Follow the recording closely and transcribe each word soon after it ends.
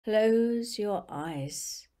Close your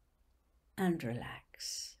eyes and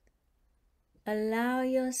relax. Allow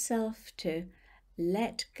yourself to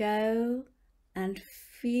let go and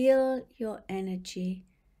feel your energy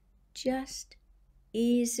just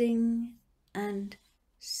easing and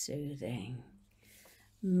soothing.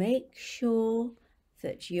 Make sure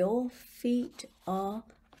that your feet are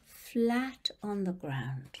flat on the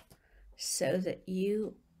ground so that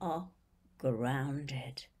you are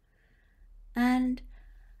grounded. And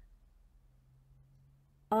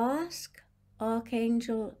ask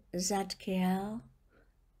Archangel Zadkiel,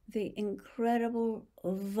 the incredible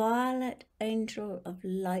violet angel of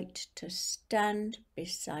light, to stand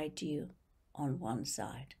beside you on one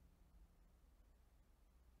side.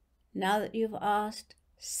 Now that you've asked,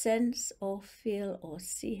 sense or feel or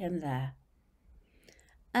see him there.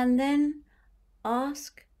 And then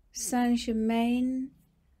ask Saint Germain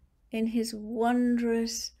in his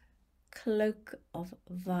wondrous cloak of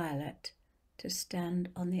violet to stand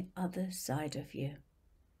on the other side of you.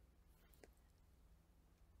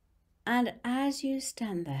 And as you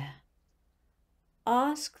stand there,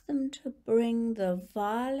 ask them to bring the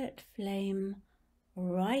violet flame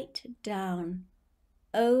right down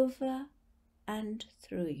over and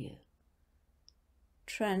through you,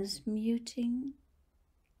 transmuting,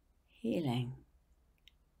 healing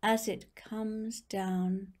as it comes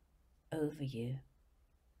down over you.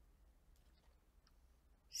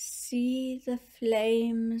 See the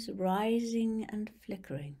flames rising and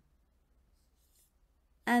flickering,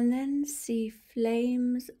 and then see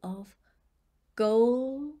flames of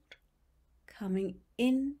gold coming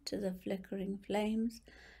into the flickering flames,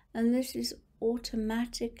 and this is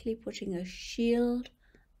automatically putting a shield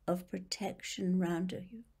of protection round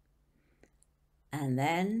you. And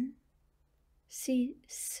then see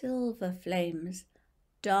silver flames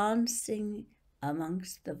dancing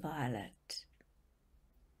amongst the violet.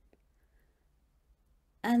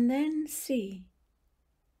 And then see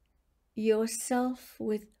yourself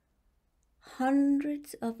with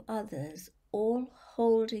hundreds of others all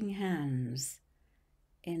holding hands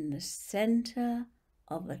in the center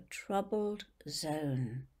of a troubled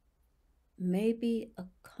zone, maybe a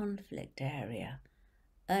conflict area,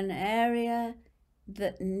 an area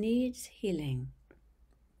that needs healing,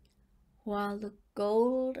 while the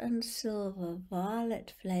gold and silver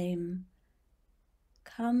violet flame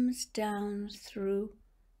comes down through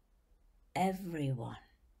everyone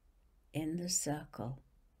in the circle.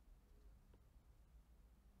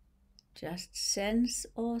 Just sense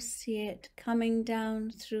or see it coming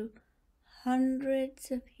down through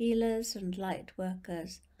hundreds of healers and light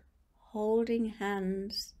workers holding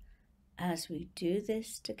hands as we do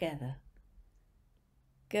this together,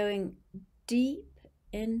 going deep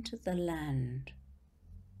into the land,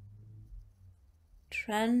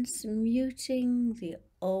 transmuting the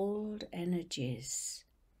old energies,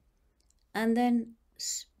 and then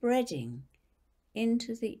spreading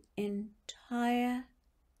into the entire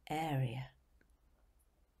area,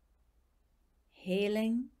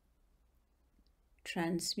 healing,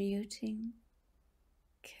 transmuting,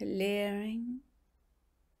 clearing,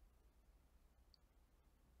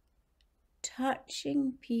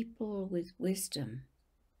 touching people with wisdom,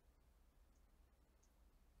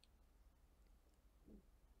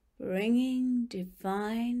 bringing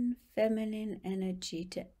divine feminine energy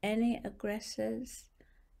to any aggressors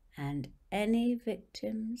and any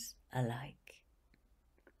victims alike.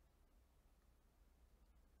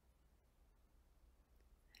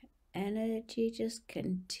 Energy just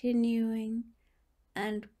continuing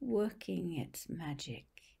and working its magic,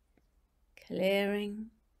 clearing,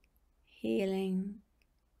 healing,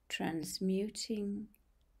 transmuting,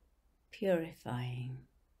 purifying.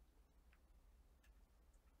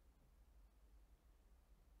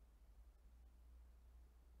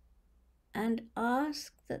 And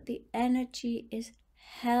ask that the energy is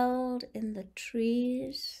held in the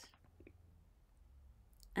trees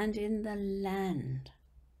and in the land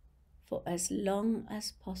for as long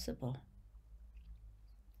as possible.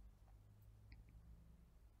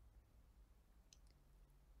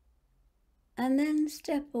 And then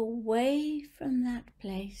step away from that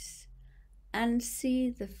place and see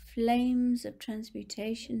the flames of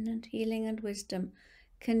transmutation and healing and wisdom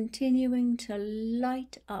continuing to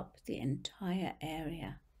light up the entire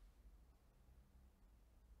area.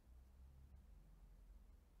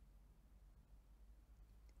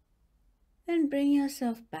 Then bring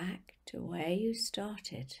yourself back to where you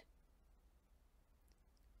started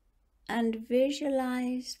and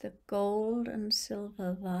visualize the gold and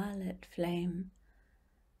silver violet flame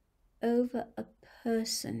over a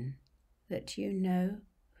person that you know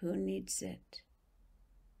who needs it.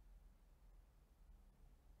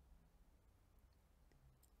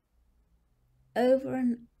 over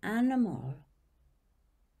an animal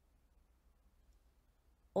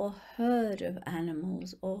or herd of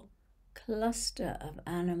animals or cluster of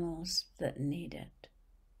animals that need it.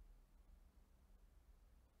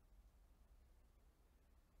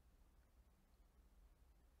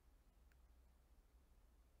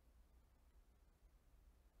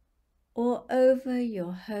 Or over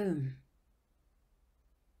your home.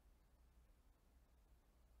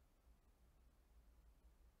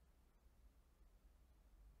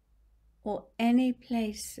 Or any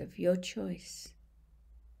place of your choice.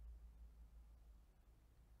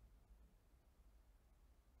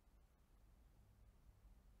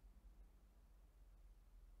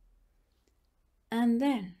 And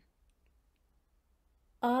then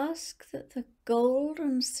ask that the gold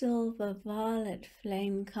and silver violet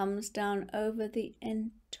flame comes down over the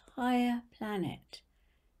entire planet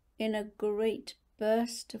in a great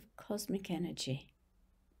burst of cosmic energy.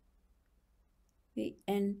 The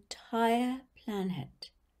entire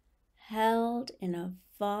planet held in a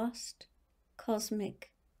vast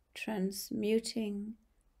cosmic transmuting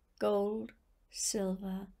gold,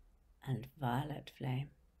 silver and violet flame.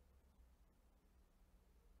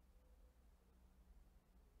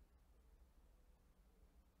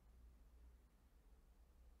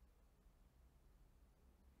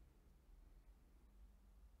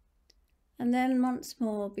 And then once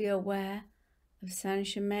more be aware of Saint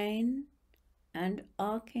Germain and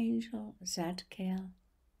Archangel Zadkiel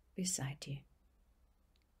beside you.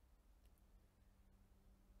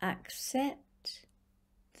 Accept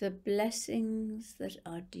the blessings that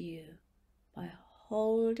are due by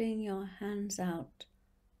holding your hands out,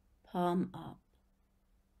 palm up.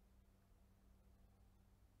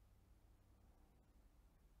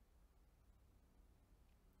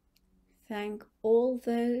 Thank all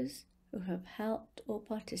those who have helped or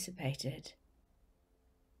participated.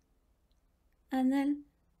 And then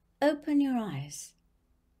open your eyes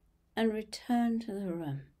and return to the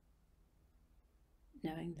room,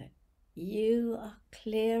 knowing that you are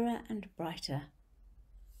clearer and brighter,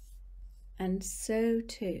 and so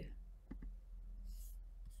too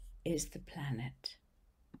is the planet.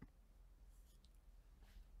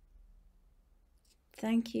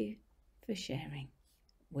 Thank you for sharing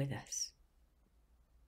with us.